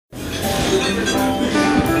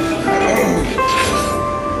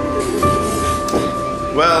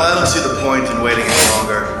Well, I don't see the point in waiting any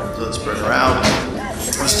longer, so let's bring her out.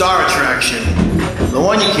 The star attraction, the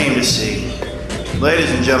one you came to see.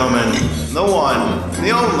 Ladies and gentlemen, the one,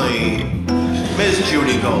 the only, Miss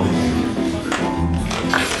Judy Gold.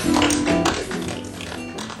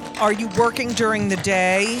 Are you working during the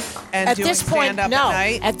day and At doing this point, stand-up no. at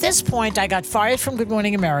night? At this point, I got fired from Good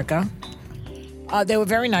Morning America. They were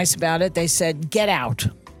very nice about it. They said, get out.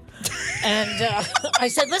 And I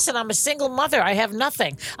said, listen, I'm a single mother. I have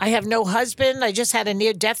nothing. I have no husband. I just had a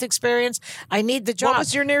near-death experience. I need the job. What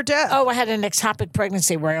was your near-death? Oh, I had an ectopic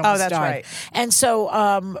pregnancy where I almost that's died. right. And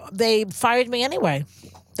so they fired me anyway.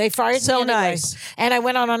 They fired me So anyway. nice. And I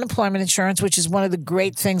went on unemployment insurance, which is one of the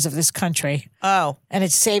great things of this country. Oh. And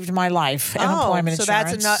it saved my life. Unemployment so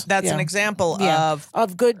insurance. that's an example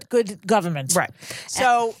of good government. Right.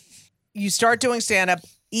 So you start doing stand-up.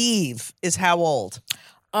 Eve is how old?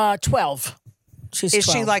 12. She's Is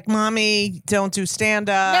 12. she like, Mommy, don't do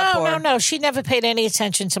stand-up? No. She never paid any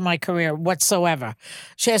attention to my career whatsoever.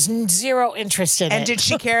 She has zero interest in it. And did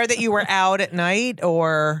she care that you were out at night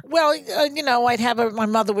or? Well, I'd have her. My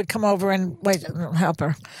mother would come over and help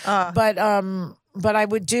her. But I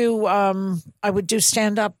would do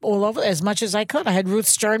stand up all over as much as I could. I had Ruth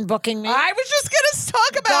Stern booking me. I was just going to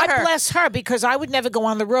talk about God her. bless her, because I would never go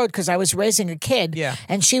on the road because I was raising a kid. Yeah.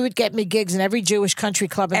 And she would get me gigs in every Jewish country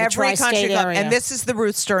club in the Every tri-state country club. area. And this is the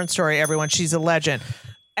Ruth Stern story, everyone. She's a legend.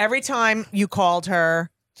 Every time you called her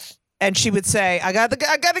and she would say, I got a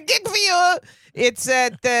gig for you. It's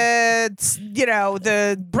at the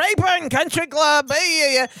Brayburn Country Club.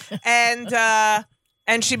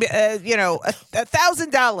 And she'd be,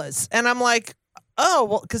 $1,000. And I'm like, oh,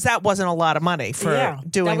 well, because that wasn't a lot of money for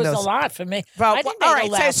doing those. That was a lot for me. Well, I didn't all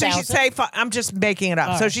make right, so she'd say, I'm just making it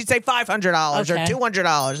up. So she'd say $500 or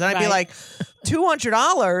 $200. And I'd be like,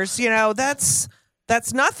 $200?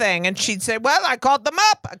 That's nothing. And she'd say, well, I called them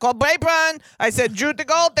up. I called Brayburn. I said, Drew the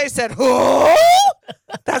Gold. They said, who?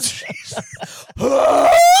 That's who?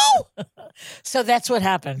 So that's what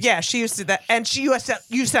happened. Yeah, she used to do that. And she used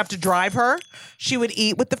to have to drive her. She would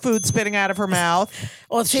eat with the food spitting out of her mouth.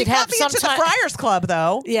 Well, She got me into the Friars Club,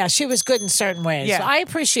 though. Yeah, she was good in certain ways. Yeah. So I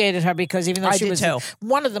appreciated her because even though I she did was too.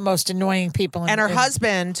 one of the most annoying people. And her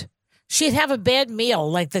husband, she'd have a bad meal,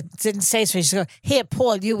 like that didn't say so. She'd go, here,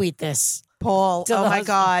 Paul, you eat this. Paul, To oh the my husband.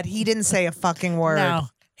 God, he didn't say a fucking word. No.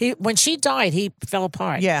 When she died, he fell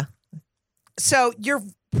apart. Yeah. So you're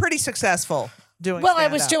pretty successful doing Well, I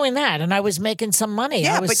was stand-up. doing that, and I was making some money.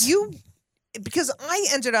 Yeah, I was, because I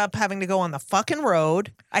ended up having to go on the fucking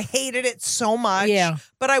road. I hated it so much. Yeah.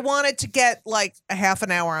 But I wanted to get like a half an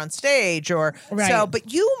hour on stage or Right. so.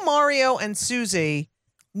 But you, Mario, and Susie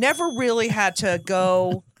never really had to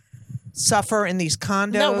go suffer in these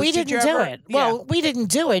condos. No, we Did didn't you do ever? it. Well, we didn't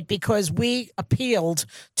do it because we appealed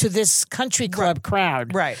to this country club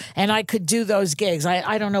crowd. Right. And I could do those gigs.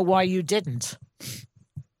 I don't know why you didn't.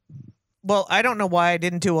 Well, I don't know why I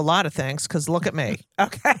didn't do a lot of things because look at me.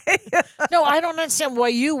 Okay. No, I don't understand why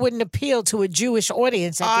you wouldn't appeal to a Jewish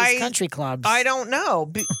audience at these country clubs. I don't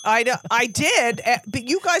know. I did, but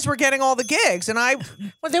you guys were getting all the gigs, and I.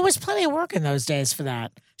 Well, there was plenty of work in those days for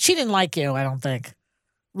that. She didn't like you, I don't think.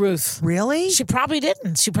 Ruth. Really? She probably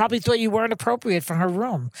didn't. She probably thought you weren't appropriate for her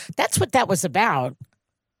room. That's what that was about.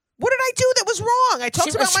 What did I do that was wrong? I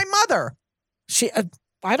talked about my mother.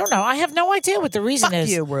 I don't know. I have no idea what the reason Fuck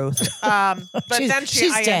is. you, Ruth. But then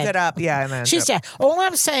she's I dead. ended up, and then She's dead. All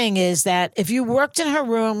I'm saying is that if you worked in her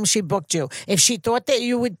room, she booked you. If she thought that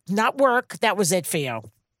you would not work, that was it for you.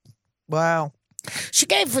 Wow. She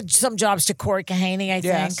gave some jobs to Corey Kahaney, I think.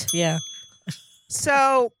 Yes. Yeah.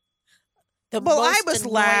 So, I was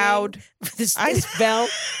loud. This bell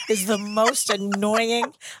is the most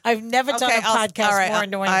annoying. I've never done a podcast more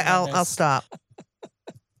annoying than this. I'll stop.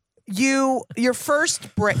 Your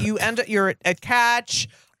first break, you're at Catch.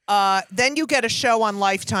 Then you get a show on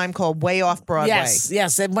Lifetime called Way Off Broadway.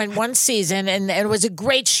 Yes. It went one season, and it was a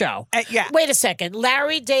great show. Yeah. Wait a second.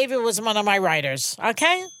 Larry David was one of my writers,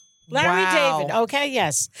 okay? Larry Wow. David, okay,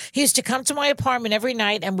 yes. He used to come to my apartment every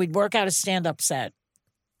night, and we'd work out a stand-up set.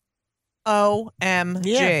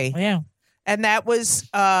 OMG. Yeah. And that was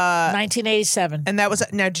 1987. And that was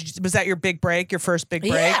was that your big break, your first big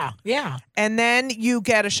break? Yeah. And then you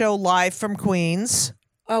get a show live from Queens.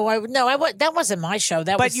 Oh, that wasn't my show.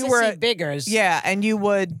 That was Sissy Biggers. Yeah, and you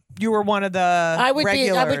were one of the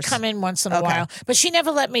regulars. I would come in once in a while, but she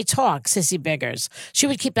never let me talk. Sissy Biggers. She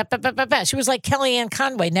would keep that. She was like Kellyanne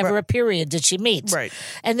Conway. Never a period did she meet. Right.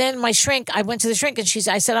 And then my shrink. I went to the shrink, and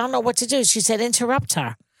I said, I don't know what to do. She said, interrupt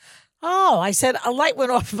her. Oh, I said a light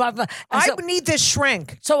went off. I need this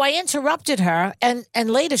shrink. So I interrupted her, and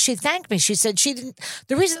later she thanked me. She said she didn't.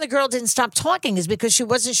 The reason the girl didn't stop talking is because she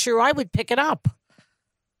wasn't sure I would pick it up.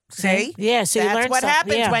 See? Yeah, so you That's learn what something.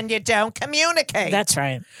 happens Yeah. when you don't communicate. That's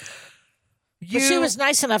right. But she was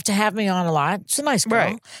nice enough to have me on a lot. She's a nice girl.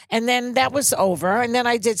 Right. And then that was over. And then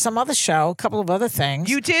I did some other show, a couple of other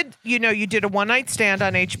things. You did a one night stand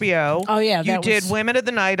on HBO. Oh, yeah, You that did was- Women of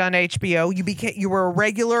the Night on HBO. You were a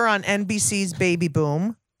regular on NBC's Baby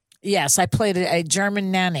Boom. Yes, I played a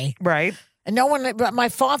German nanny. Right. And no one, but my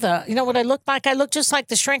father, you know what I looked like? I looked just like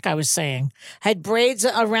the shrink I was saying. Had braids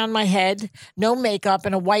around my head, no makeup,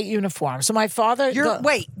 and a white uniform. So my father.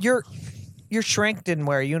 Your shrink didn't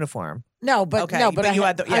wear a uniform. No, but Okay, no, but but you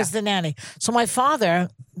had I was the nanny. So my father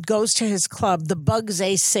goes to his club, the Bugs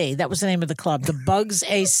AC. That was the name of the club, the Bugs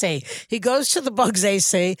AC. He goes to the Bugs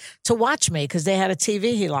AC to watch me because they had a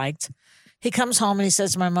TV he liked. He comes home and he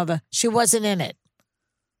says to my mother, she wasn't in it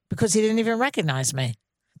because he didn't even recognize me.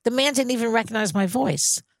 The man didn't even recognize my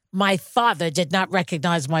voice. My father did not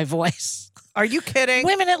recognize my voice. Are you kidding?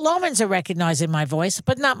 Women at Loman's are recognizing my voice,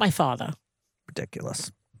 but not my father.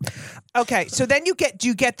 Ridiculous. Okay, so then do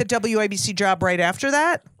you get the WABC job right after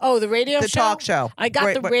that? Oh, the radio show? The talk show. I got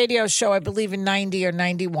Wait, the radio show, I believe, in 90 or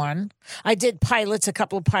 91. I did pilots, a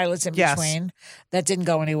couple of pilots in Yes. between. That didn't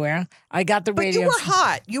go anywhere. I got the But radio you were show.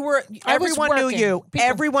 hot. I was Everyone knew working. you. People-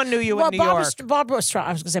 Everyone knew you Well, in New York. Barbara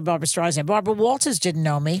Streisand. Barbara Walters didn't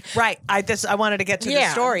know me. Right. I wanted to get to the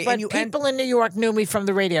story. But people in New York knew me from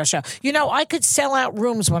the radio show. You know, I could sell out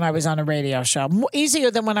rooms when I was on a radio show,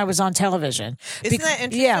 easier than when I was on television. Isn't that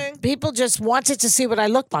interesting? Yeah, people just wanted to see what I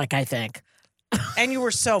looked like, I think. And you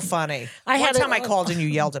were so funny. I One had time a- I called and you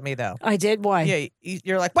yelled at me though. I did? Why? Yeah,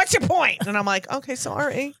 you're like, "What's your point?" And I'm like, "Okay,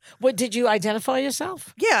 sorry." What, did you identify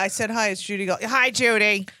yourself? Yeah, I said, "Hi, it's Judy." Hi,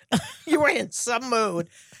 Judy. You were in some mood,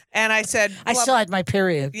 and I said, I still had my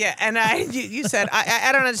period. Yeah, and you said,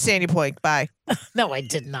 I don't understand your point. Bye." No, I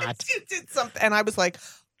did not. You did something, and I was like,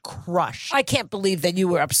 crushed. I can't believe that you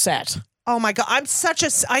were upset. Oh my god, I'm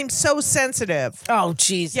so sensitive. Oh,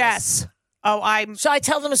 Jesus. Yes. Shall I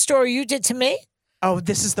tell them a story you did to me? Oh,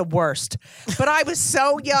 this is the worst. But I was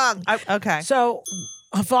so young. Okay. So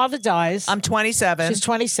her father dies. I'm 27. She's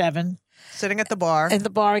 27. Sitting at the bar. In the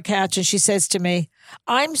bar couch, and she says to me,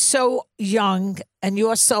 I'm so young and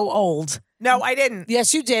you're so old. No, I didn't.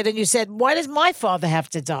 Yes, you did. And you said, why does my father have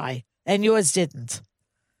to die? And yours didn't.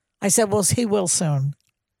 I said, well, he will soon.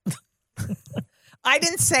 I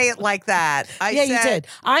didn't say it like that. Yeah, you did.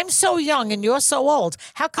 I'm so young and you're so old.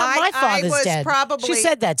 How come my father's I was dead? Probably, she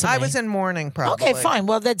said that to me. I was in mourning, probably. Okay, fine.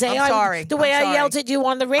 Well, the day I'm sorry. the way I'm I sorry. yelled at you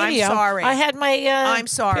on the radio, I'm sorry. I had my I'm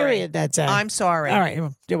sorry. period that day. I'm sorry. All right,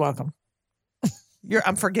 you're welcome.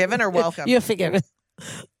 I'm forgiven or welcome? You're forgiven.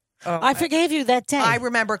 Oh, I forgave you that day. I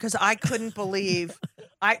remember because I couldn't believe,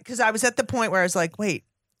 because I was at the point where I was like, wait,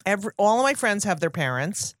 all of my friends have their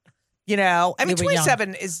parents. You know, I mean, You were young.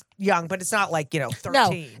 27 is young, but it's not like 13. no,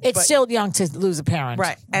 it's but- still young to lose a parent.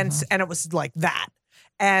 right, and it was like that,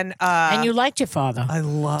 and you liked your father. I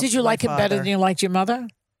love. Did you like him better than you liked your mother?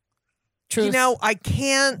 Truth. You know, I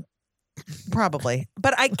can't probably,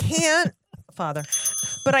 but I can't, father,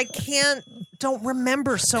 but I can't. Don't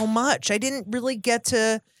remember so much. I didn't really get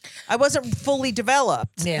to. I wasn't fully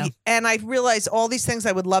developed. Yeah. And I realized all these things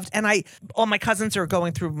I would love. And all my cousins are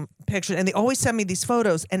going through pictures, and they always send me these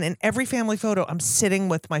photos. And in every family photo, I'm sitting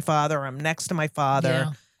with my father. I'm next to my father.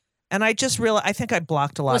 Yeah. And I just realized. I think I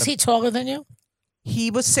blocked a lot. Was he taller than you?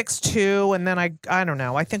 He was 6'2", and then I don't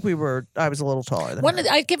know. I think I was a little taller than him.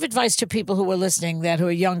 I give advice to people who are listening who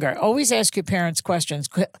are younger. Always ask your parents questions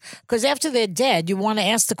because after they're dead, you want to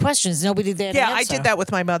ask the questions. Nobody there to Yeah, I answer. did that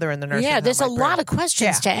with my mother in the nursing Yeah, home. there's I a lot prayed. of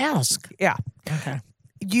questions to ask. Yeah. Okay.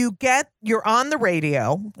 You're on the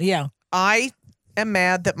radio. Yeah. I am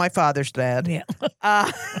mad that my father's dead. Yeah.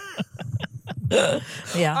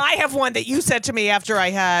 Yeah. I have one that you said to me after I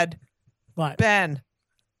had What? Ben.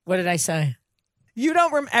 What did I say? You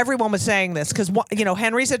don't remember, everyone was saying this because,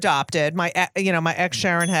 Henry's adopted. My ex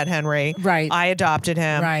Sharon had Henry. Right. I adopted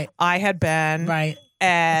him. Right. I had Ben. Right.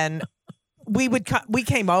 And we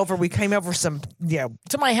came over some,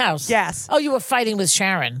 To my house. yes. Oh, you were fighting with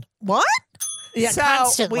Sharon. What? Yeah, So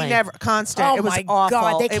constantly. we never, constant. Oh it was my awful.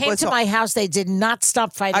 God! They It came was to my house. They did not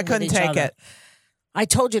stop fighting. I couldn't with each take other. it. I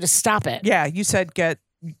told you to stop it. Yeah, you said you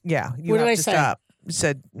What have did I to say? stop. You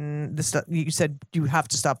said you said you have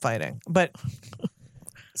to stop fighting. But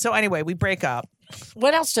so anyway, we break up.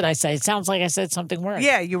 What else did I say? It sounds like I said something worse.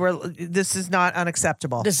 Yeah, this is not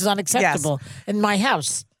unacceptable. This is unacceptable in my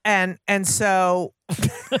house. And so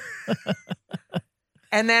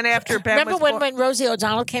And then after Ben Remember when Rosie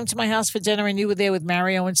O'Donnell came to my house for dinner and you were there with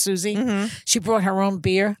Mario and Susie? Mm-hmm. She brought her own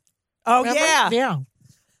beer. Oh, Remember? yeah. Yeah.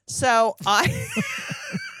 So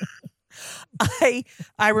I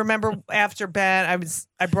remember after Ben,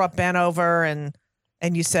 I brought Ben over and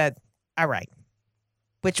you said, all right,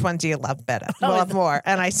 which one do you love better? Love more?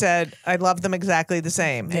 And I said, I love them exactly the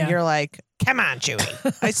same. And you're like, come on, Judy.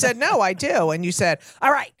 I said, no, I do. And you said,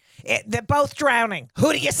 all right, they're both drowning.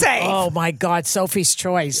 Who do you save? Oh, my God, Sophie's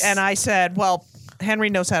choice. And I said, well, Henry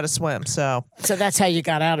knows how to swim, so. So that's how you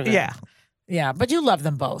got out of it. Yeah. Yeah, but you love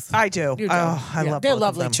them both. I do. You do. Oh, I love They're both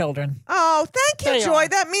lovely of them. children. Oh, thank you, They Joy. are.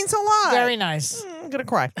 That means a lot. Very nice. I'm going to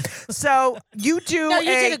cry. So you do No,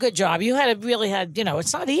 you did a good job. You really had,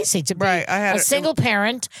 it's not easy to be Right, I had a single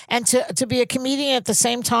parent and to be a comedian at the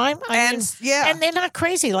same time. I mean, and they're not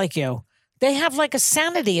crazy like you. They have like a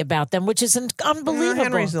sanity about them, which is unbelievable.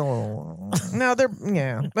 Henry's a little. No,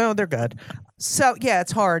 they're good. So yeah,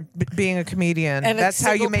 it's hard being a comedian. And that's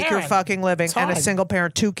how you make your parent. fucking living. It's And a hard. single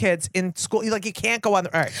parent, 2 kids in school. Like you can't go on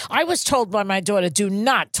the. All right. I was told by my daughter, do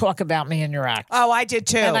not talk about me in your act. Oh, I did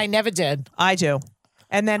too. And I never did. I do.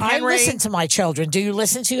 And then Henry. I listen to my children. Do you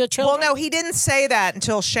listen to your children? Well, no, he didn't say that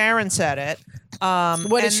until Sharon said it.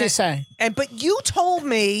 What did she say? But you told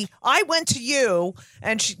me, I went to you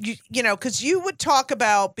and because you would talk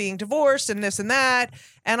about being divorced and this and that.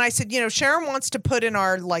 And I said, Sharon wants to put in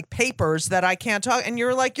our like papers that I can't talk. And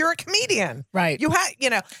you're like, you're a comedian. Right. You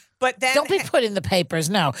had, but then. Don't be put in the papers.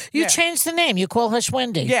 No. You changed the name. You call her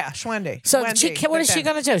Schwendy. Yeah, Schwendy. So Wendy, what is she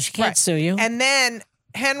going to do? She can't sue you. And then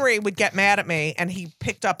Henry would get mad at me and he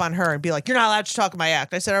picked up on her and be like, you're not allowed to talk in my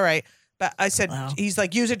act. I said, all right. But I said, he's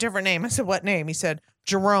like, use a different name. I said, what name? He said,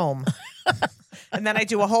 Jerome. And then I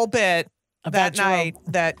do a whole bit that night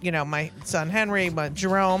that, my son Henry,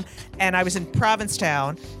 Jerome, and I was in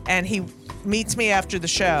Provincetown and he meets me after the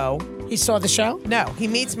show. He saw the show? No, he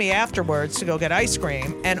meets me afterwards to go get ice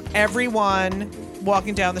cream. And everyone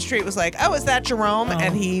walking down the street was like, oh, is that Jerome? Oh.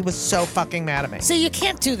 And he was so fucking mad at me. See, you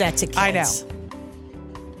can't do that to kids. I know.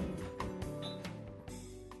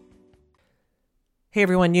 Hey,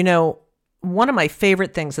 everyone, one of my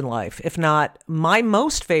favorite things in life, if not my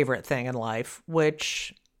most favorite thing in life,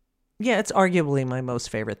 which, it's arguably my most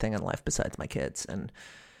favorite thing in life besides my kids, and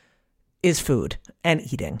is food and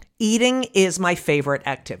eating. Eating is my favorite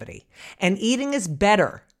activity. And eating is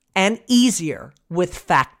better and easier with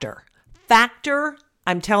Factor. Factor,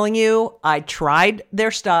 I'm telling you, I tried their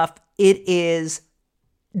stuff. It is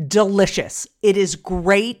delicious. It is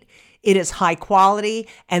great. It is high quality,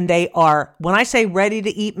 and they are, when I say ready to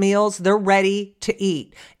eat meals, they're ready to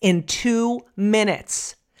eat in 2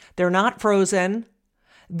 minutes. They're not frozen.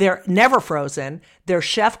 They're never frozen. They're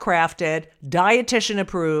chef crafted, dietitian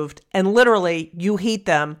approved, and literally you heat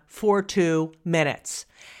them for 2 minutes.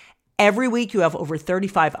 Every week you have over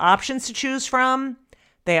 35 options to choose from.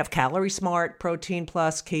 They have Calorie Smart, Protein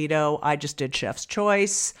Plus, Keto. I just did Chef's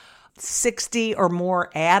Choice. 60 or more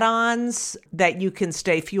add-ons that you can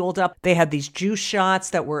stay fueled up. They had these juice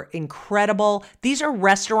shots that were incredible. These are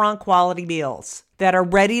restaurant quality meals that are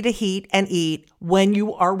ready to heat and eat when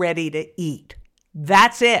you are ready to eat.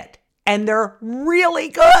 That's it. And they're really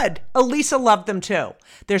good. Elisa loved them too.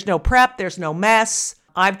 There's no prep. There's no mess.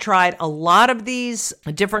 I've tried a lot of these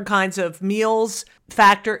different kinds of meals.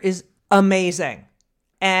 Factor is amazing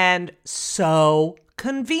and so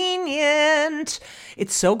convenient.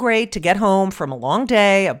 It's so great to get home from a long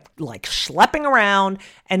day of like schlepping around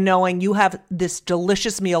and knowing you have this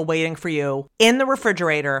delicious meal waiting for you in the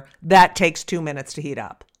refrigerator that takes 2 minutes to heat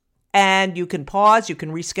up. And you can pause, you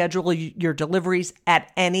can reschedule your deliveries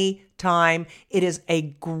at any time. It is a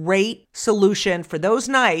great solution for those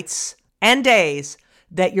nights and days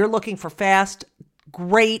that you're looking for fast,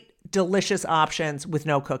 great, delicious options with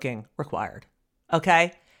no cooking required.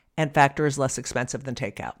 Okay? And Factor is less expensive than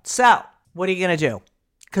takeout. So, what are you going to do?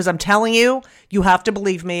 Because I'm telling you, you have to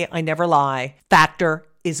believe me. I never lie. Factor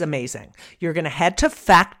is amazing. You're going to head to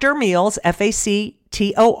Factor Meals,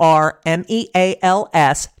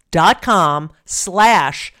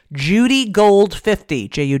 FactorMeals.com/JudyGold50,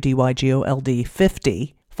 JudyGold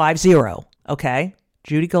 50, okay?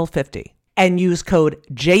 JudyGold50. And use code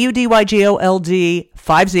JudyGold50,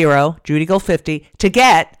 JudyGold50 to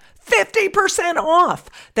get 50% off.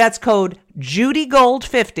 That's code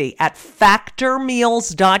JudyGold50 at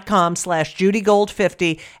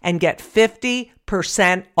factormeals.com/JudyGold50 and get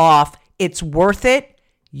 50% off. It's worth it.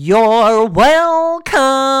 You're welcome.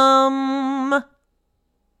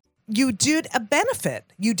 you did a benefit.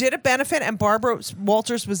 You did a benefit, and Barbara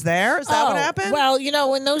Walters was there. Is that what happened? Well,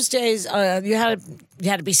 in those days, you had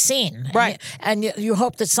to be seen, right? And you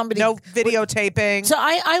hope that somebody videotaping. So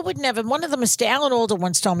I would never. One of the mistakes Alan Alda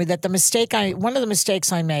once told me that one of the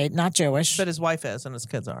mistakes I made, not Jewish, but his wife is and his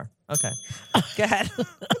kids are. Okay, go ahead.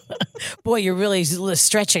 Boy, you're really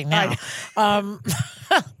stretching now. How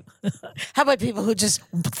about people who just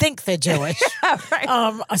think they're Jewish?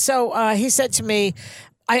 Right. So he said to me,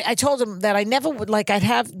 I told him that I never would I'd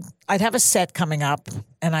have a set coming up,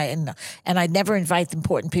 and I'd never invite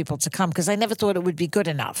important people to come because I never thought it would be good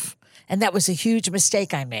enough. And that was a huge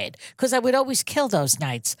mistake I made because I would always kill those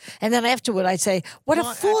nights. And then afterward, I'd say, what a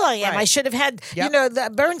fool I am. Right. I should have had,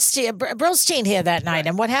 the Bernstein here that night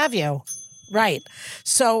and what have you. Right.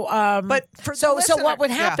 So, so what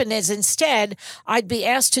would happen is instead I'd be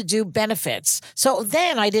asked to do benefits. So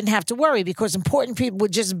then I didn't have to worry because important people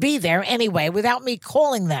would just be there anyway without me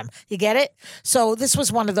calling them. You get it? So this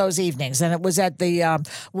was one of those evenings, and it was at the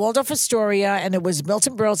Waldorf Astoria, and it was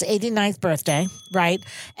Milton Berle's 89th birthday, right?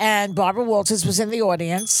 And Barbara Walters was in the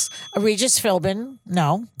audience, Regis Philbin,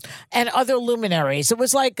 and other luminaries. It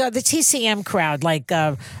was like the TCM crowd, like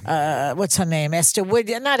what's her name?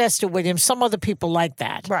 Not Esther Williams, some other people like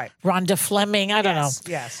that. Right. Rhonda Fleming, I don't know.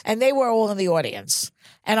 Yes. And they were all in the audience.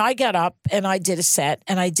 And I got up and I did a set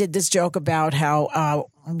and I did this joke about how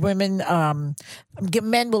men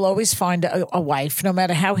will always find a wife, no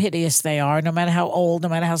matter how hideous they are, no matter how old, no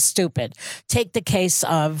matter how stupid. Take the case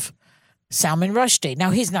of Salman Rushdie.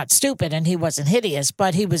 Now, he's not stupid and he wasn't hideous,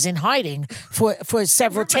 but he was in hiding for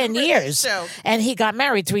several 10 years. And he got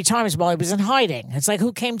married 3 times while he was in hiding. It's like,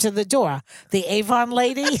 who came to the door? The Avon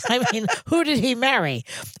lady? I mean, who did he marry?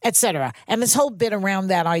 Etc. And this whole bit around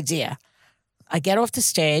that idea. I get off the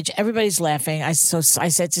stage. Everybody's laughing. I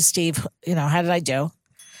said to Steve, how did I do?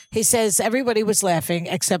 He says, everybody was laughing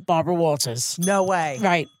except Barbara Walters. No way.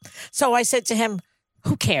 Right. So I said to him,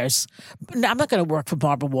 who cares? I'm not going to work for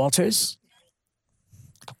Barbara Walters.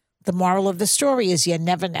 The moral of the story is you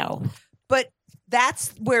never know. But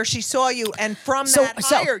that's where she saw you, and from that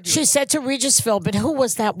hired you. She said to Regis Philbin, who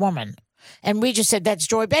was that woman? And Regis said, that's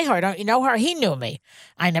Joy Behar. Don't you know her? He knew me.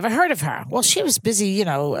 I never heard of her. Well, she was busy,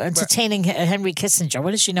 entertaining Henry Kissinger.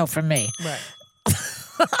 What does she know from me? Right.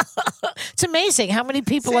 It's amazing how many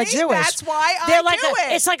people are Jewish. That's why I do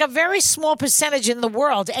it. It's like a very small percentage in the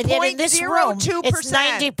world, and yet in this room, it's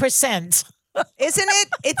 90%. Isn't it?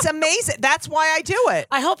 It's amazing. That's why I do it.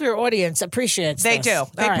 I hope your audience appreciates They this. do.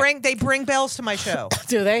 They bring bells to my show.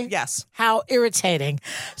 Do they? Yes. How irritating.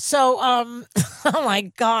 So, oh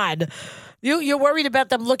my God. You're worried about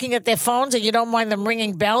them looking at their phones and you don't mind them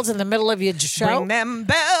ringing bells in the middle of your show? Ring them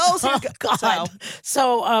bells. Oh, God.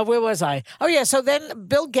 So where was I? Oh, yeah. So then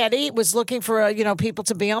Bill Getty was looking for, people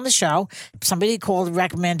to be on the show. Somebody called,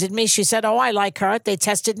 recommended me. She said, I like her. They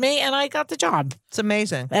tested me and I got the job. It's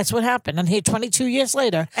amazing. That's what happened. And here 22 years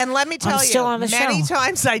later. And let me tell I'm still on the many show.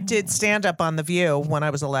 times I did stand up on The View when I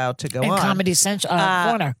was allowed to go in on. Comedy Central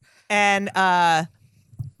Corner. And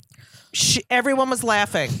everyone was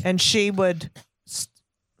laughing, and she would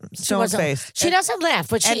stone face. She doesn't laugh,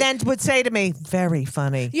 but and then would say to me, "Very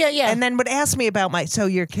funny." Yeah. And then would ask me about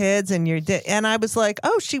your kids and and I was like,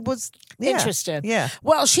 "Oh, she was interested." Yeah.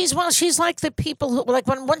 Well, she's like the people who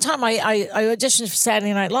one time I auditioned for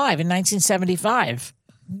Saturday Night Live in 1975.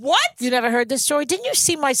 What? You never heard this story? Didn't you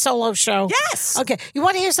see my solo show? Yes. Okay. You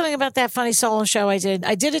want to hear something about that funny solo show I did?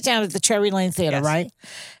 I did it down at the Cherry Lane Theater, right?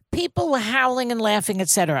 People were howling and laughing,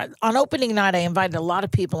 etc. On opening night, I invited a lot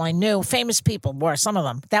of people I knew. Famous people were some of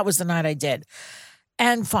them. That was the night I did.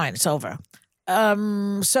 And fine, it's over.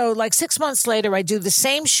 So like 6 months later, I do the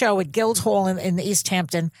same show at Guildhall in East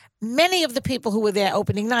Hampton. Many of the people who were there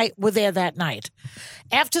opening night were there that night.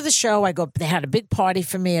 After the show, they had a big party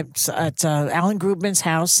for me at Alan Grubman's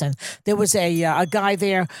house. And there was a guy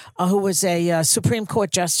there who was a Supreme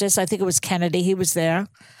Court Justice. I think it was Kennedy. He was there.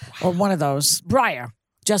 Or one of those. Breyer.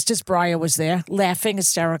 Justice Breyer was there, laughing,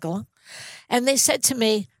 hysterical. And they said to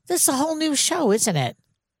me, this is a whole new show, isn't it?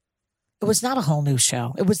 It was not a whole new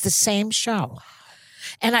show. It was the same show.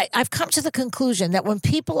 And I've come to the conclusion that when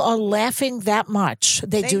people are laughing that much,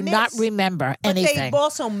 they do not remember anything. But they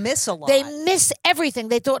also miss a lot. They miss everything.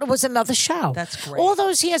 They thought it was another show. That's great. All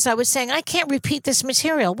those years I was saying, I can't repeat this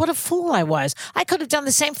material. What a fool I was. I could have done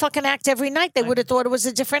the same fucking act every night. They would have thought it was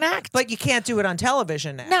a different act. But you can't do it on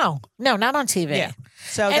television now. No, not on TV. Yeah.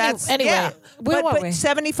 So anyway. Where were we?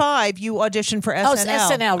 75, you auditioned for SNL. Oh, it's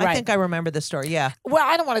SNL, right. I think I remember the story, yeah. Well,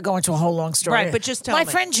 I don't want to go into a whole long story. Right, but just tell me.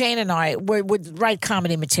 My friend Jane and I would write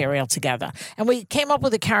comedy material together. And we came up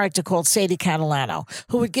with a character called Sadie Catalano,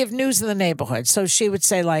 who would give news in the neighborhood. So she would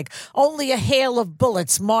say, like, only a hail of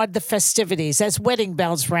bullets marred the festivities as wedding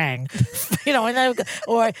bells rang. And then,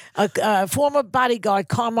 or a former bodyguard,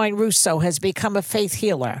 Carmine Russo, has become a faith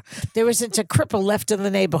healer. There isn't a cripple left in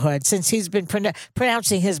the neighborhood since he's been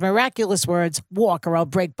pronouncing his miraculous words, walk or I'll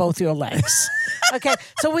break both your legs. Okay,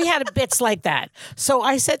 so we had bits like that. So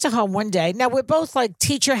I said to her one day, now we're both like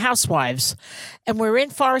teacher housewives, and we're in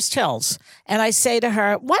Forest Hills. And I say to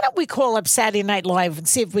her, why don't we call up Saturday Night Live and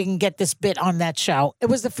see if we can get this bit on that show? It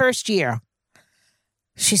was the first year.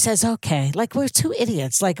 She says, okay, like we're two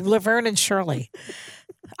idiots, like Laverne and Shirley.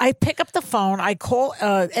 I pick up the phone. I call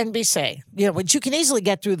NBC, which you can easily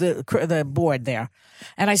get through the board there.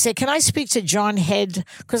 And I say, can I speak to John Head?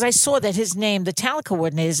 Because I saw that his name, the talent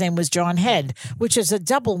coordinator's name was John Head, which is a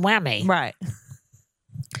double whammy. Right.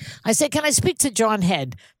 I said, can I speak to John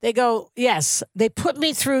Head? They go, yes. They put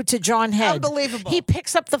me through to John Head. Unbelievable. He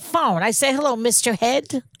picks up the phone. I say, hello, Mr.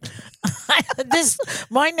 Head.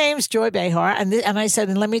 My name's Joy Behar. And I said,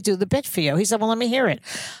 and let me do the bit for you. He said, well, let me hear it.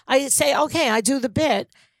 I say, okay, I do the bit.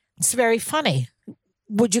 It's very funny.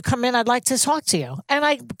 Would you come in? I'd like to talk to you. And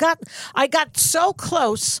I got so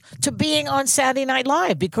close to being on Saturday Night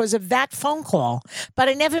Live because of that phone call, but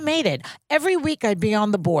I never made it. Every week I'd be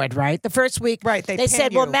on the board, right? The first week, right? They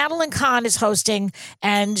said, well, Madeline Kahn is hosting,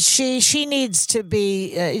 and she needs to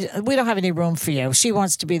be. We don't have any room for you. She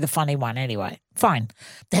wants to be the funny one anyway. Fine.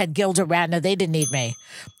 They had Gilda Radner. They didn't need me.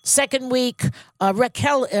 Second week,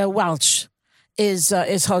 Raquel Welch is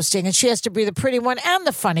hosting, and she has to be the pretty one and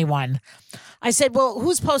the funny one. I said, well,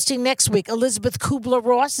 who's posting next week? Elizabeth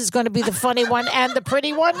Kubler-Ross is going to be the funny one and the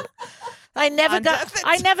pretty one? I never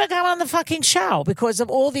got on the fucking show because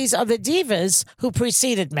of all these other divas who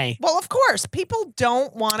preceded me. Well, of course. People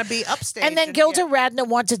don't want to be upstage. And then Gilda Radner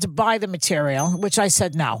wanted to buy the material, which I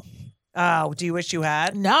said no. Oh, do you wish you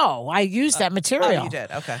had? No, I used that material. Oh, you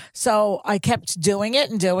did. Okay. So I kept doing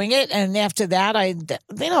it, and after that, I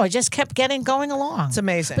just kept going along. It's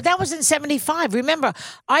amazing. But that was in '75. Remember,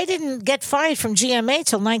 I didn't get fired from GMA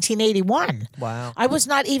till 1981. Wow. I was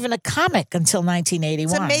not even a comic until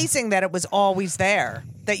 1981. It's amazing that it was always there.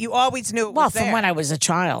 That you always knew it was there. Well, from when I was a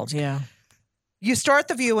child, yeah. You start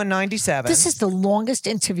The View in '97. This is the longest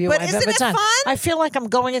interview I've ever done. But isn't it fun? I feel like I'm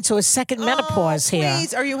going into a second menopause here.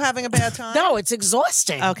 Please, are you having a bad time? No, it's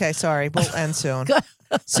exhausting. Okay, sorry. We'll end soon.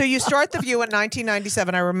 So you start The View in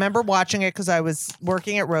 1997. I remember watching it because I was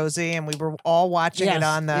working at Rosie, and we were all watching it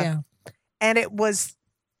on the. Yeah. And it was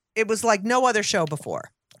like no other show before.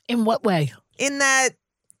 In what way? In that,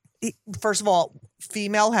 first of all,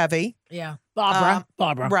 female heavy. Yeah, Barbara.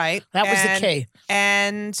 Right. That was the key.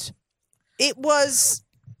 And it was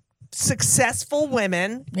successful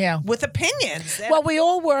women with opinions. Well, we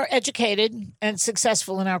all were educated and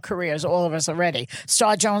successful in our careers, all of us already.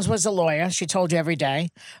 Star Jones was a lawyer. She told you every day.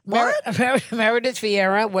 Meredith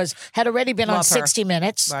Vieira had already been on 60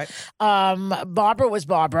 Minutes. Right. Barbara was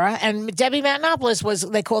Barbara. And Debbie Matenopoulos was,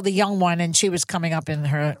 they called the young one, and she was coming up in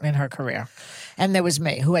her career. And there was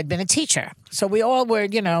me, who had been a teacher. So we all were,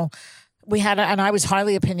 we had, and I was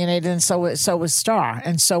highly opinionated, and so was Star,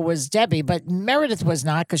 and so was Debbie. But Meredith was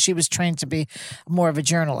not, because she was trained to be more of a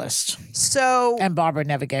journalist. So, and Barbara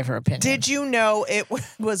never gave her opinion. Did you know it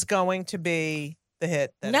was going to be the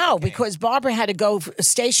hit? No, because Barbara had to go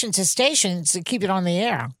station to station to keep it on the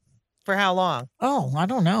air. For how long? Oh, I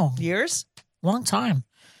don't know. Years? Long time.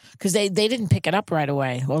 Because they didn't pick it up right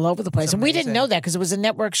away all over the place. And we didn't know that because it was a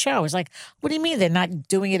network show. It was like, what do you mean they're not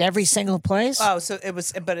doing it every single place? Oh, so it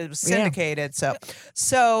was syndicated. Yeah.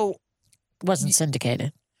 So it wasn't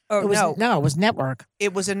syndicated. Oh, No, it was network.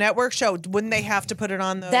 It was a network show. Wouldn't they have to put it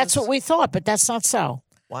on those? That's what we thought, but that's not so.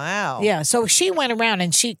 Wow. Yeah, so she went around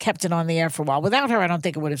and she kept it on the air for a while. Without her, I don't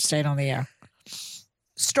think it would have stayed on the air.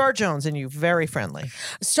 Star Jones and you, very friendly.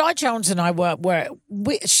 Star Jones and I were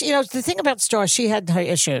the thing about Star, she had her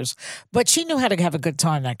issues, but she knew how to have a good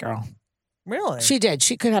time, that girl. Really? She did.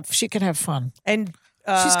 She could have fun. And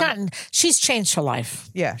she's changed her life.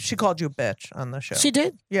 Yeah, she called you a bitch on the show. She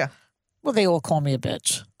did? Yeah. Well, they all call me a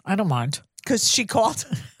bitch. I don't mind. Because she called.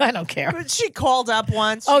 I don't care. She called up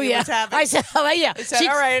once. Oh, yeah. I said, yeah. I said,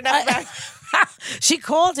 all right, enough about She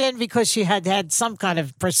called in because she had some kind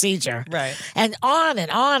of procedure. Right. And on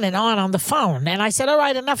on the phone. And I said, all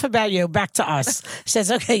right, enough about you. Back to us. She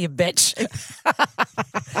says, okay, you bitch.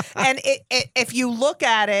 And if you look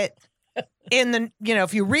at it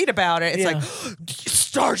if you read about it, it's like,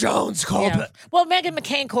 Star Jones called it. Well, Meghan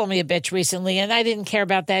McCain called me a bitch recently, and I didn't care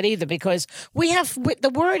about that either because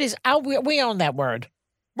the word is out. We own that word.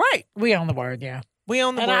 Right. We own the word, yeah. We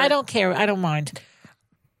own the word. And I don't care. I don't mind.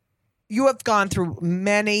 you have gone through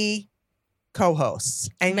many co-hosts,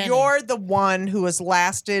 and Many. you're the one who has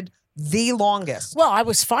lasted the longest. Well, I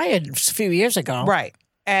was fired a few years ago. Right.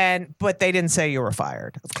 But they didn't say you were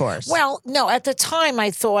fired, of course. Well, no, at the time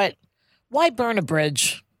I thought, why burn a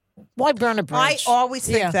bridge? Why burn a bridge? I always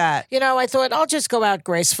think that. You know, I thought I'll just go out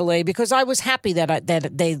gracefully because I was happy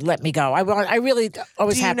that they let me go. I was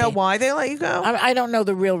Do you happy. know why they let you go? I don't know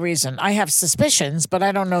the real reason. I have suspicions, but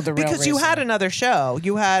I don't know the real reason. Because you had another show.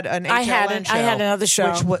 You had an HLN show. I had another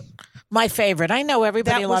show. Which my favorite. I know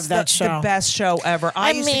everybody loved that show. The best show ever.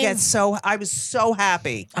 I was so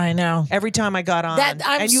happy. I know. Every time I got on.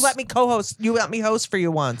 And you let me co-host. You let me host for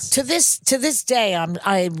you once. To this day,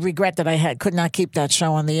 I regret that I could not keep that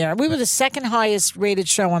show on the air. We were the second highest rated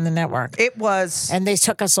show on the network. It was. And they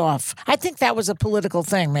took us off. I think that was a political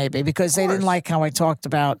thing, maybe, because they didn't like how I talked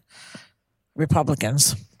about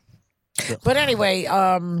Republicans. But anyway,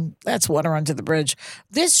 that's water under the bridge.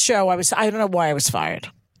 This show, I don't know why I was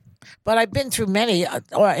fired. But I've been through many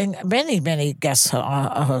guest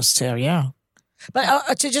hosts here, yeah.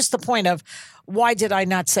 But to just the point of why did I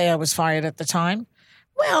not say I was fired at the time?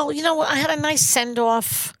 Well, you know, I had a nice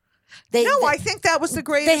send-off. I think that was the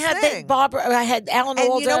greatest thing. I had Alan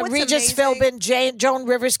Alda, Regis amazing? Philbin, Joan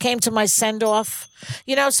Rivers came to my send-off.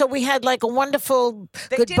 You know, so we had like a wonderful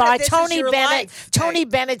goodbye. Tony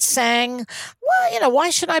Bennett sang. Well, you know, why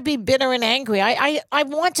should I be bitter and angry? I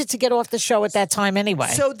wanted to get off the show at that time anyway.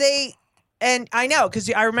 So and I know,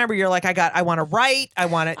 because I remember you're like, I want to write.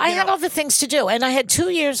 I had other things to do. And I had 2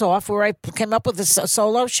 years off where I came up with a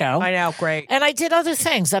solo show. I know, great. And I did other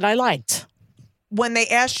things that I liked. When they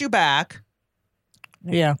asked you back,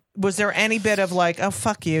 was there any bit of like, oh,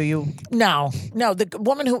 fuck you? No. The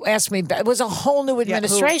woman who asked me back, it was a whole new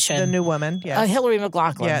administration. The new woman, Hillary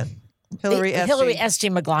McLaughlin. Yeah. Hillary S.G.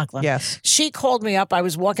 McLaughlin. Yes. She called me up. I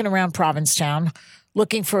was walking around Provincetown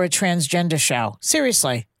looking for a transgender show.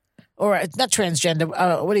 Seriously. Or not transgender,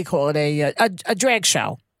 what do you call it? A drag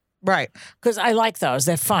show. Right. Because I like those.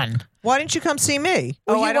 They're fun. Why didn't you come see me?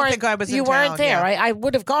 Well, I don't think I was in You town, weren't there. yeah. I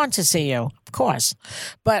would have gone to see you, of course.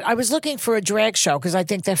 But I was looking for a drag show because I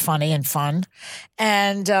think they're funny and fun.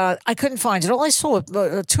 And I couldn't find it. All I saw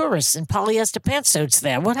were tourists in polyester pantsuits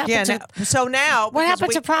there. What happened What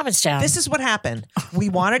happened to Provincetown? This is what happened. We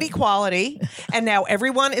wanted equality, and now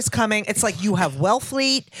everyone is coming. It's like you have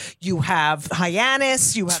Wellfleet, you have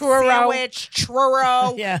Hyannis, you have Sandwich,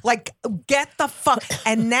 Truro. Yeah. Like, get the fuck.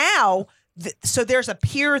 And now... So there's a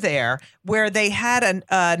pier there where they had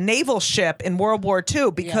a naval ship in World War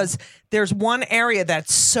II because there's one area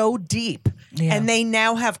that's so deep, and they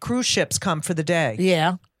now have cruise ships come for the day.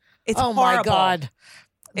 Yeah. It's horrible. My God.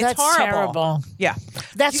 That's terrible. Yeah.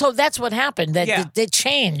 That's what happened. They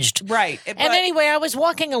changed. Right. And anyway, I was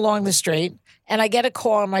walking along the street and I get a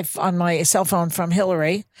call on my cell phone from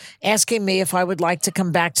Hillary asking me if I would like to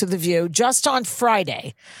come back to The View just on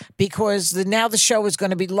Friday because now the show is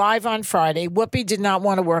going to be live on Friday. Whoopi did not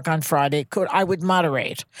want to work on Friday. I would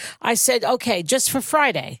moderate. I said, okay, just for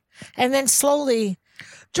Friday. And then slowly...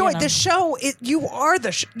 Joy, the show,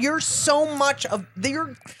 you're so much of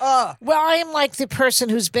Well, I am like the person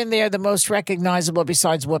who's been there the most recognizable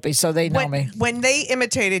besides Whoopi, so they know me. When they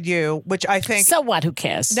imitated you, which I think... So what? Who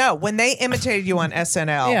cares? No, when they imitated you on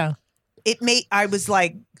SNL,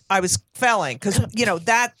 I was felling because, you know,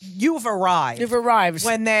 that you've arrived. You've arrived.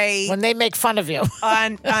 When they make fun of you.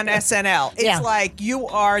 on SNL. It's like you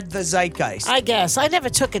are the zeitgeist. I guess. I never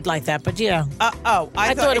took it like that, but yeah.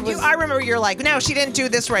 I thought it was... I remember you're like, no, she didn't do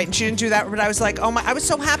this right and she didn't do that. But I was like, oh my, I was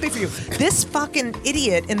so happy for you. This fucking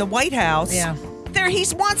idiot in the White House, he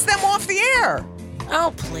wants them off the air.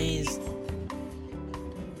 Oh, please.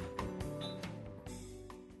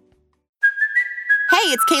 Hey,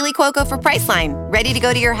 it's Kaylee Cuoco for Priceline. Ready to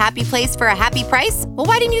go to your happy place for a happy price? Well,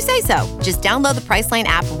 why didn't you say so? Just download the Priceline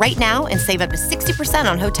app right now and save up to 60%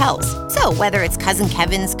 on hotels. So whether it's Cousin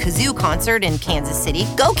Kevin's Kazoo Concert in Kansas City,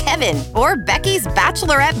 go Kevin, or Becky's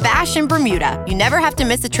Bachelorette Bash in Bermuda, you never have to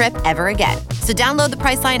miss a trip ever again. So download the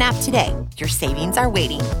Priceline app today. Your savings are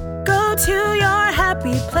waiting. Go to your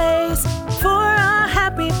happy place for a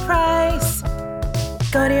happy price.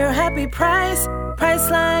 Go to your happy price,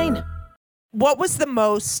 Priceline. What was the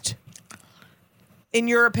most, in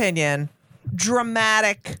your opinion,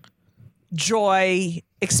 dramatic joy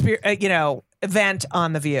event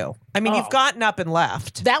on The View? I mean, you've gotten up and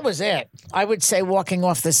left. That was it. I would say walking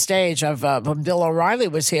off the stage of when Bill O'Reilly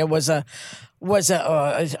was here I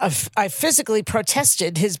physically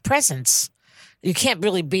protested his presence. You can't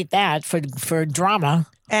really beat that for drama.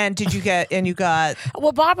 And did you get? And you got?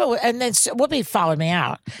 Well, Barbara, and then Whoopi followed me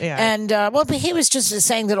out. Yeah. And well, but he was just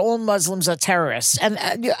saying that all Muslims are terrorists, and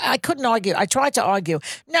I couldn't argue. I tried to argue.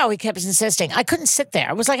 No, he kept insisting. I couldn't sit there.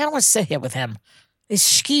 I was like, I don't want to sit here with him.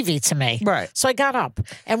 It's skeevy to me. Right. So I got up,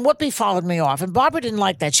 and Whoopi followed me off. And Barbara didn't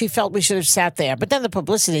like that. She felt we should have sat there. But then the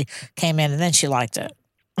publicity came in, and then she liked it.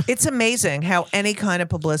 It's amazing how any kind of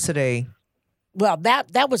publicity. Well,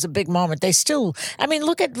 that was a big moment. They still, I mean,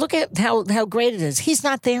 look at how great it is. He's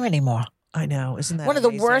not there anymore. I know, isn't that one of the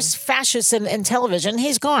amazing? worst fascists in television?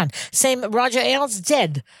 He's gone. Same, Roger Ailes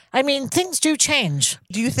dead. I mean, things do change.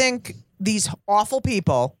 Do you think these awful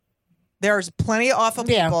people? There's plenty of awful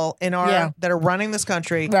people in our that are running this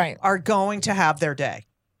country. Right. Are going to have their day.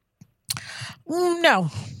 No,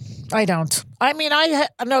 I don't. I mean, I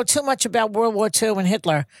know too much about World War II and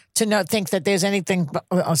Hitler to think that there's anything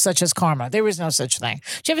such as karma. There is no such thing.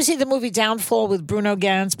 Did you ever see the movie Downfall with Bruno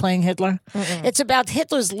Ganz playing Hitler? It's about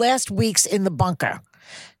Hitler's last weeks in the bunker.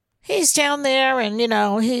 He's down there and,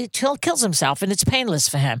 he kills himself, and it's painless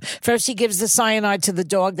for him. First, he gives the cyanide to the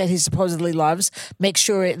dog that he supposedly loves, makes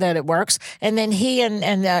sure that it works. And then he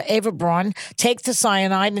and Eva Braun take the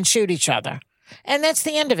cyanide and shoot each other. And that's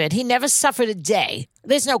the end of it. He never suffered a day.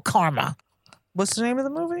 There's no karma. What's the name of the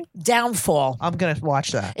movie? Downfall. I'm going to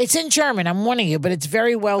watch that. It's in German, I'm warning you, but it's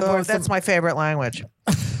very well worth That's my favorite language.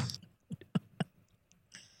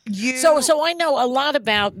 So I know a lot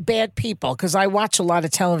about bad people because I watch a lot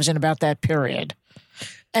of television about that period.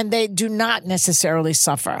 And they do not necessarily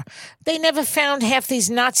suffer. They never found half these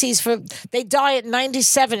Nazis they die at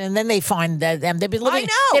 97 and then they find them. They've been living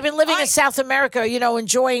in South America,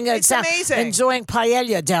 enjoying it's amazing. Enjoying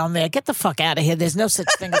paella down there. Get the fuck out of here. There's no such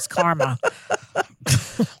thing as karma.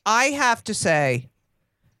 I have to say,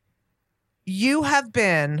 you have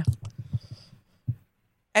been,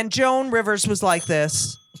 and Joan Rivers was like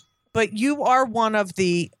this, but you are one of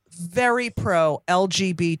the very pro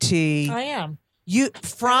LGBT. I am.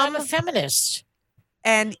 I'm a feminist.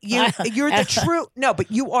 And you're the true, no,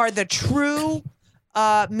 but you are the true,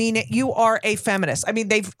 you are a feminist. I mean,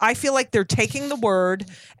 I feel like they're taking the word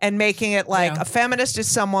and making it like a feminist is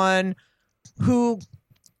someone who,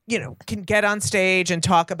 can get on stage and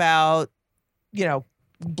talk about,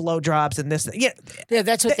 blowjobs and this. Yeah,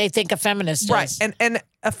 that's what they think a feminist is. Right. And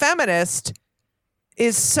a feminist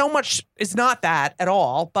is not that at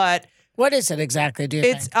all, but what is it exactly? Do you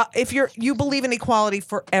think? If you believe in equality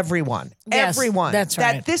for everyone, yes, everyone, that's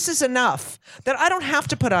right. That this is enough. That I don't have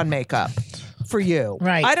to put on makeup for you.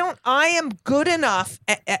 Right. I am good enough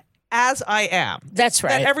as I am. That's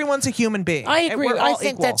right. That everyone's a human being. I agree. We're all I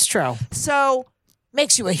think equal. that's true. So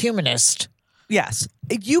makes you a humanist. Yes,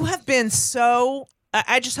 you have been so.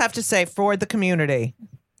 I just have to say, for the community,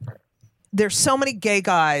 there's so many gay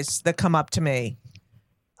guys that come up to me.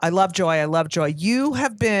 I love Joy. I love Joy. You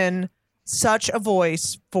have been such a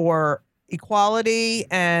voice for equality,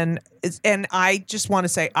 and I just want to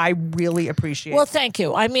say I really appreciate. Well, thank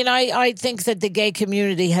you. I mean, I think that the gay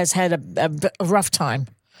community has had a rough time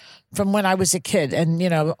from when I was a kid, and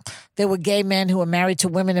there were gay men who were married to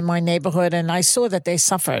women in my neighborhood, and I saw that they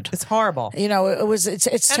suffered. It's horrible.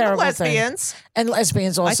 It's terrible. And lesbians thing. And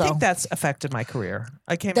lesbians also. I think that's affected my career.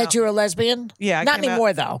 I came that out, you're a lesbian. Yeah, not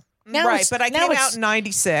anymore though. Now right, but I came out in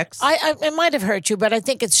 96. It might have hurt you, but I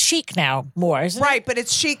think it's chic now more, isn't it? Right, but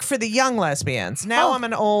it's chic for the young lesbians. Now I'm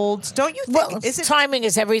an old. Don't you think? Well, timing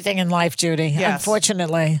is everything in life, Judy. Yes.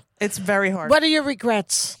 Unfortunately, it's very hard. What are your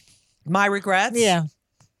regrets? My regrets? Yeah,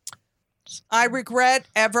 I regret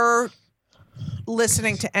ever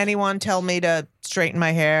listening to anyone tell me to straighten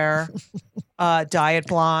my hair, dye it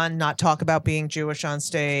blonde, not talk about being Jewish on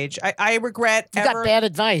stage. I regret. You got bad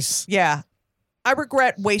advice. Yeah. I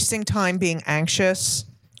regret wasting time being anxious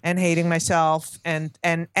and hating myself and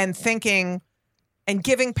thinking and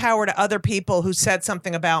giving power to other people who said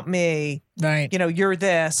something about me. Right. You're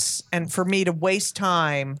this. And for me to waste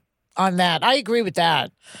time on that. I agree with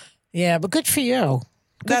that. Yeah, but good for you.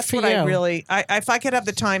 That's what I really, if I could have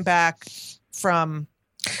the time back from.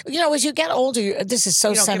 As you get older, this is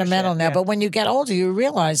so sentimental now, but when you get older, you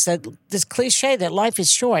realize that this cliche that life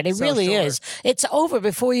is short. It really is. It's over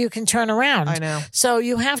before you can turn around. I know. So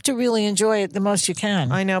you have to really enjoy it the most you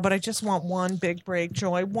can. I know, but I just want one big break,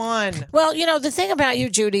 Joy. One. Well, the thing about you,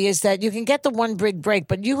 Judy, is that you can get the one big break,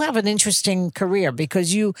 but you have an interesting career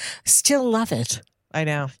because you still love it. I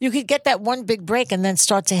know. You could get that one big break and then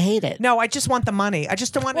start to hate it. No, I just want the money. I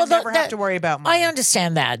just don't want to never have to worry about money. I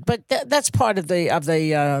understand that, but that's part of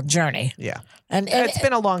the journey. Yeah. And it's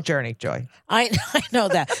been a long journey, Joy. I know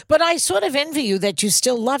that. But I sort of envy you that you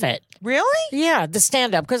still love it. Really? Yeah, the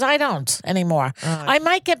stand-up, because I don't anymore. I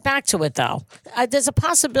might get back to it, though. There's a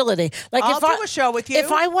possibility. Like I'll if do a show with you.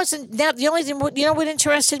 If I wasn't, now the only thing, you know what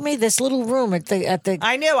interested me? This little room at the.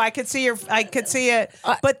 I knew. I could see it.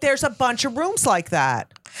 But there's a bunch of rooms like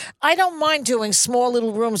that. I don't mind doing small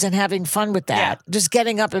little rooms and having fun with that. Yeah. Just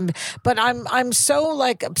getting up but I'm so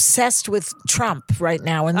like obsessed with Trump right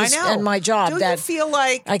now and this I know. and my job Do that you feel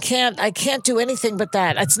like I can't do anything but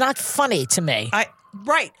that. It's not funny to me.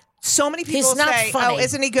 Right. So many people He's not say, funny. "Oh,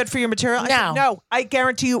 isn't he good for your material?" I said, no, I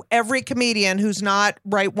guarantee you, every comedian who's not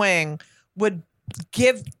right wing would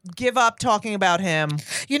give up talking about him.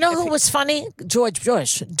 You know who was funny? George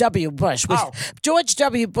W. Bush. George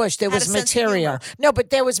W. Bush, there was material. No,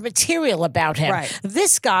 but there was material about him. Right.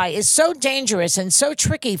 This guy is so dangerous and so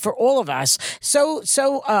tricky for all of us, so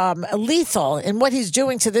lethal in what he's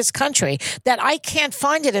doing to this country that I can't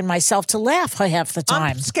find it in myself to laugh half the time.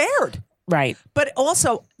 I'm scared. Right. But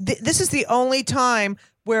also, this is the only time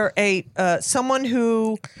where someone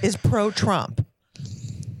who is pro-Trump,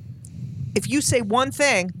 if you say one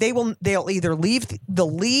thing, they'll either leave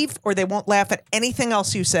or they won't laugh at anything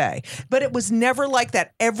else you say. But it was never like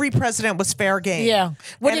that. Every president was fair game. Yeah.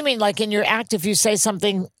 What do you mean? Like in your act, if you say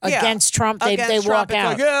something against Trump, they walk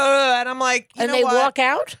out. Like, and I'm like, you know what? Walk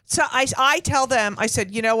out? So I tell them, I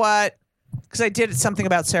said, you know what? Because I did something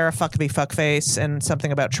about Sarah Fuckabee Fuckface and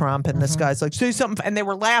something about Trump, and this guy's like, say something, and they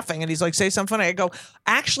were laughing, and he's like, say something funny. I go,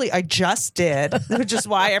 actually, I just did, which is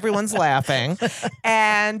why everyone's laughing.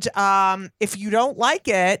 And if you don't like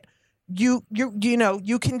it, you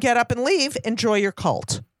can get up and leave. Enjoy your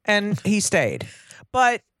cult. And he stayed,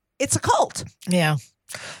 but it's a cult. Yeah.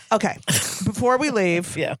 Okay. Before we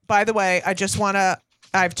leave, by the way, I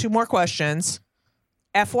have two more questions.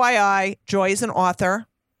 FYI, Joy is an author.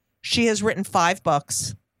 She has written 5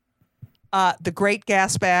 books. The Great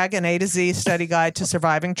Gas Bag, an A to Z study guide to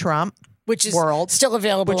surviving Trump. Which is world, still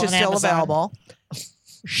available which on is still Amazon. available.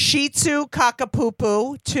 Shih Tzu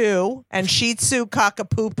Cockapoo 2 and Shih Tzu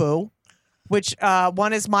Cockapoo, which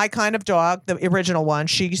one is My Kind of Dog, the original one.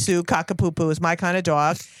 Shih Tzu Cockapoo is My Kind of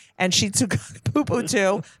Dog. And Shih Tzu Cockapoo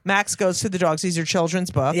 2, Max Goes to the Dogs. These are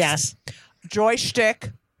children's books. Yes.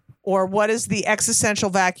 Joystick, or What is the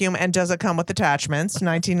Existential Vacuum and Does it Come with Attachments?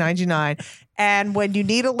 1999. And When You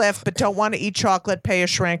Need a Lift but Don't Want to Eat Chocolate, Pay a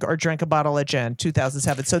Shrink or Drink a Bottle of Gin,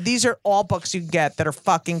 2007. So these are all books you can get that are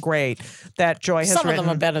fucking great that Joy has written. Some of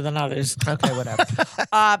them are better than others. Okay, whatever.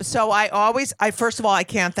 So I first of all, I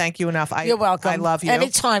can't thank you enough. You're welcome. I love you.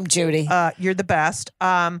 Anytime, Judy. You're the best.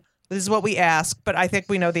 This is what we ask, but I think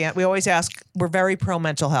we know the answer. We always ask, we're very pro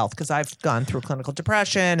mental health because I've gone through clinical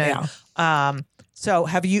depression. And so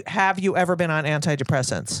have you ever been on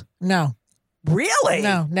antidepressants? No. Really?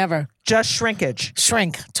 No, never. Just shrinkage.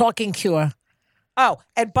 Shrink. Talking cure. Oh,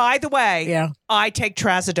 and by the way, I take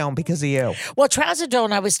trazodone because of you. Well,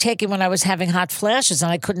 trazodone I was taking when I was having hot flashes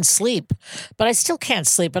and I couldn't sleep. But I still can't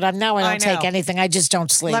sleep. But now I don't take anything. I just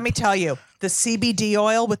don't sleep. Let me tell you, the CBD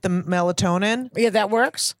oil with the melatonin. Yeah, that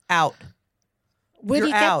works? Out. Where do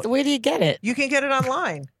you get it? You can get it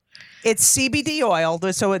online. It's CBD oil,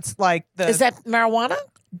 so it's like the. Is that marijuana?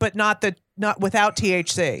 But not without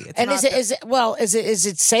THC. Is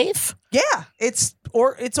it safe? Yeah, it's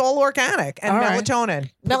all organic and melatonin.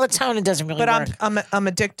 Melatonin doesn't really work. But I'm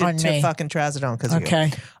addicted to fucking trazodone because of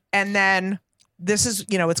you. And then this is,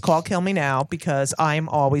 it's called Kill Me Now because I'm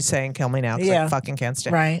always saying Kill Me Now because I fucking can't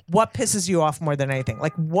stand. Right. What pisses you off more than anything?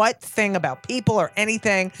 Like what thing about people or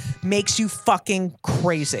anything makes you fucking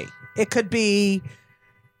crazy? It could be.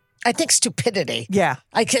 I think stupidity. Yeah.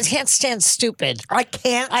 I can't stand stupid. I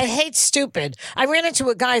can't. I hate stupid. I ran into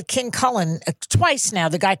a guy, King Cullen, twice now.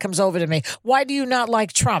 The guy comes over to me. Why do you not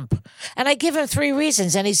like Trump? And I give him 3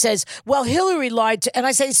 reasons. And he says, well, Hillary lied to. And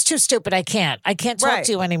I say, it's too stupid. I can't talk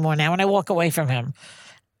to you anymore now. And I walk away from him.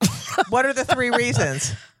 What are the 3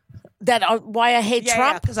 reasons? Why I hate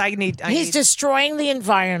Trump? Because he's destroying the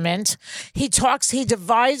environment. He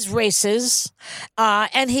divides races,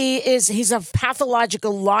 and he's a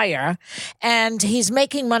pathological liar, and he's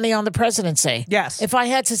making money on the presidency. Yes. If I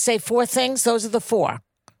had to say 4 things, those are the 4.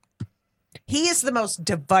 He is the most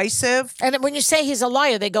divisive. And when you say he's a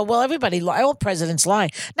liar, they go, well, all presidents lie.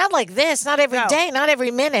 Not like this, not every day, not every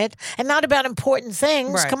minute, and not about important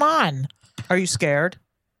things. Right. Come on. Are you scared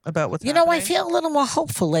about what's happening? I feel a little more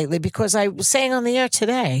hopeful lately because I was saying on the air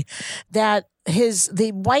today that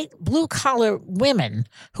the white blue collar women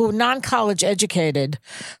who are non-college educated,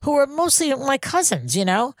 who are mostly my cousins,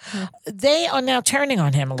 they are now turning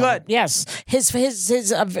on him a little. Good. Yes. His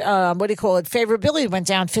what do you call it? Favorability went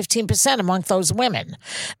down 15% among those women.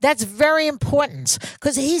 That's very important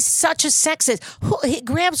because he's such a sexist. He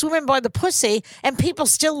grabs women by the pussy and people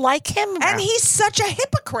still like him. And he's such a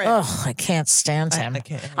hypocrite. Oh, I can't stand him. I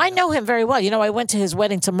can't. I know him very well. I went to his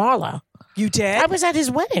wedding to Marla. You did? I was at his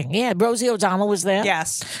wedding. Yeah, Rosie O'Donnell was there.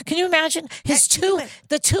 Yes. Can you imagine?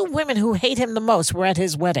 The two women who hate him the most were at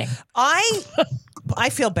his wedding. I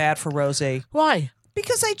feel bad for Rosie. Why?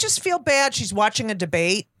 Because I just feel bad. She's watching a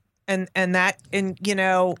debate and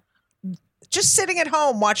just sitting at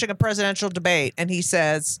home watching a presidential debate, and he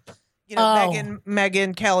says,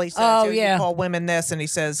 Megyn Kelly says, you call women this, and he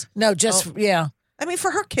says, no, yeah. I mean,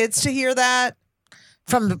 for her kids to hear that.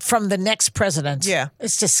 From the next president. Yeah.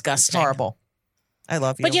 It's disgusting. Horrible. I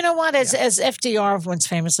love you. But you know what? As FDR once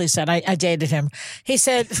famously said, I dated him. He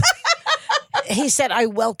said, I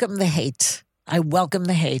welcome the hate. I welcome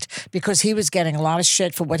the hate because he was getting a lot of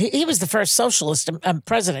shit for what he was the first socialist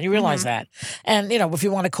president. You realize that? And, if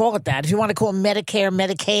you want to call it that, if you want to call Medicare,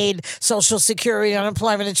 Medicaid, Social Security,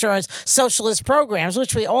 unemployment insurance, socialist programs,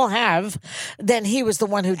 which we all have, then he was the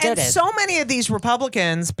one who did it. So many of these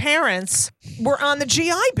Republicans' parents were on the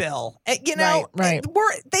GI Bill. Right.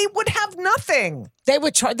 They would have nothing. They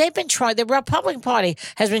would try. They've been trying. The Republican Party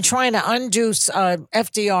has been trying to undo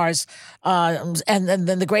FDR's and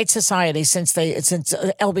then the Great Society since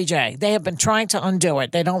LBJ. They have been trying to undo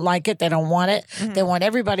it. They don't like it. They don't want it. Mm-hmm. They want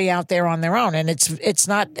everybody out there on their own, and it's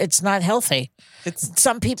not healthy.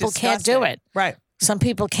 Some people can't do it. Right. Some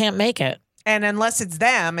people can't make it. And unless it's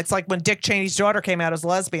them, it's like when Dick Cheney's daughter came out as a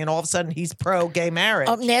lesbian, all of a sudden he's pro-gay marriage.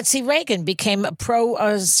 Nancy Reagan became a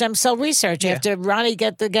pro stem cell research after Ronnie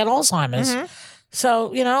get Alzheimer's. Mm-hmm.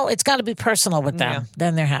 So, it's got to be personal with them. Yeah.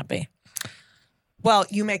 Then they're happy. Well,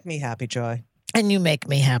 you make me happy, Joy. And you make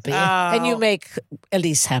me happy. Oh. And you make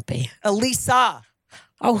Elise happy. Elisa.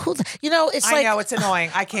 Oh, it's like... I know, it's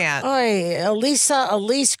annoying. I can't.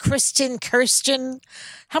 Elise, Kristen, Kirsten.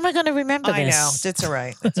 How am I going to remember this? I know. It's all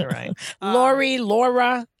right. It's all right. Lori,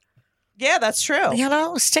 Laura. Yeah, that's true.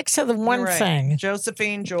 Stick to the one thing.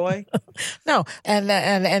 Josephine, Joy. No,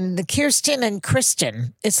 and Kirsten and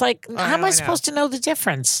Kristen. It's like, how am I supposed to know the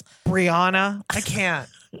difference? Brianna, I can't.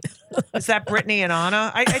 Is that Brittany and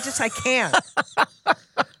Anna? I can't.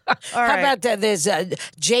 How about that? There's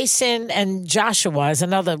Jason and Joshua is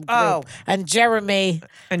another group. And Jeremy.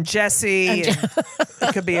 And Jesse.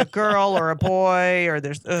 It could be a girl or a boy. Or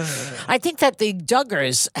there's. I think that the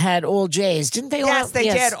Duggars had all J's, didn't they? Yes, they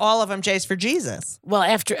did. All of them J's for Jesus.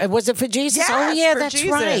 Well, was it for Jesus? Yes, oh, yeah, that's Jesus.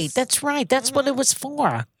 Right. That's right. That's what it was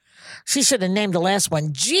for. She should have named the last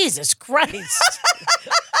one Jesus Christ.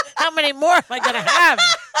 How many more am I going to have?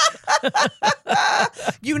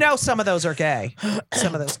 Some of those are gay.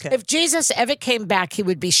 Some of those kids. If Jesus ever came back, he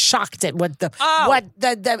would be shocked at what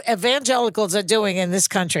the evangelicals are doing in this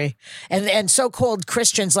country, and so-called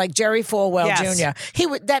Christians like Jerry Falwell Jr. He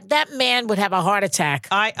would that man would have a heart attack.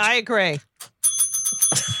 I agree.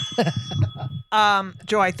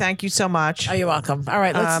 Joy, thank you so much. Oh, you're welcome. All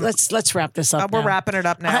right, let's wrap this up. We're wrapping it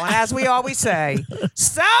up now, and as we always say,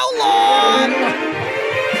 so long.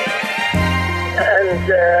 And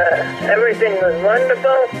everything was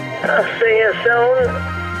wonderful. I'll see you soon.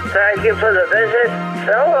 Thank you for the visit.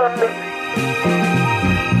 So long.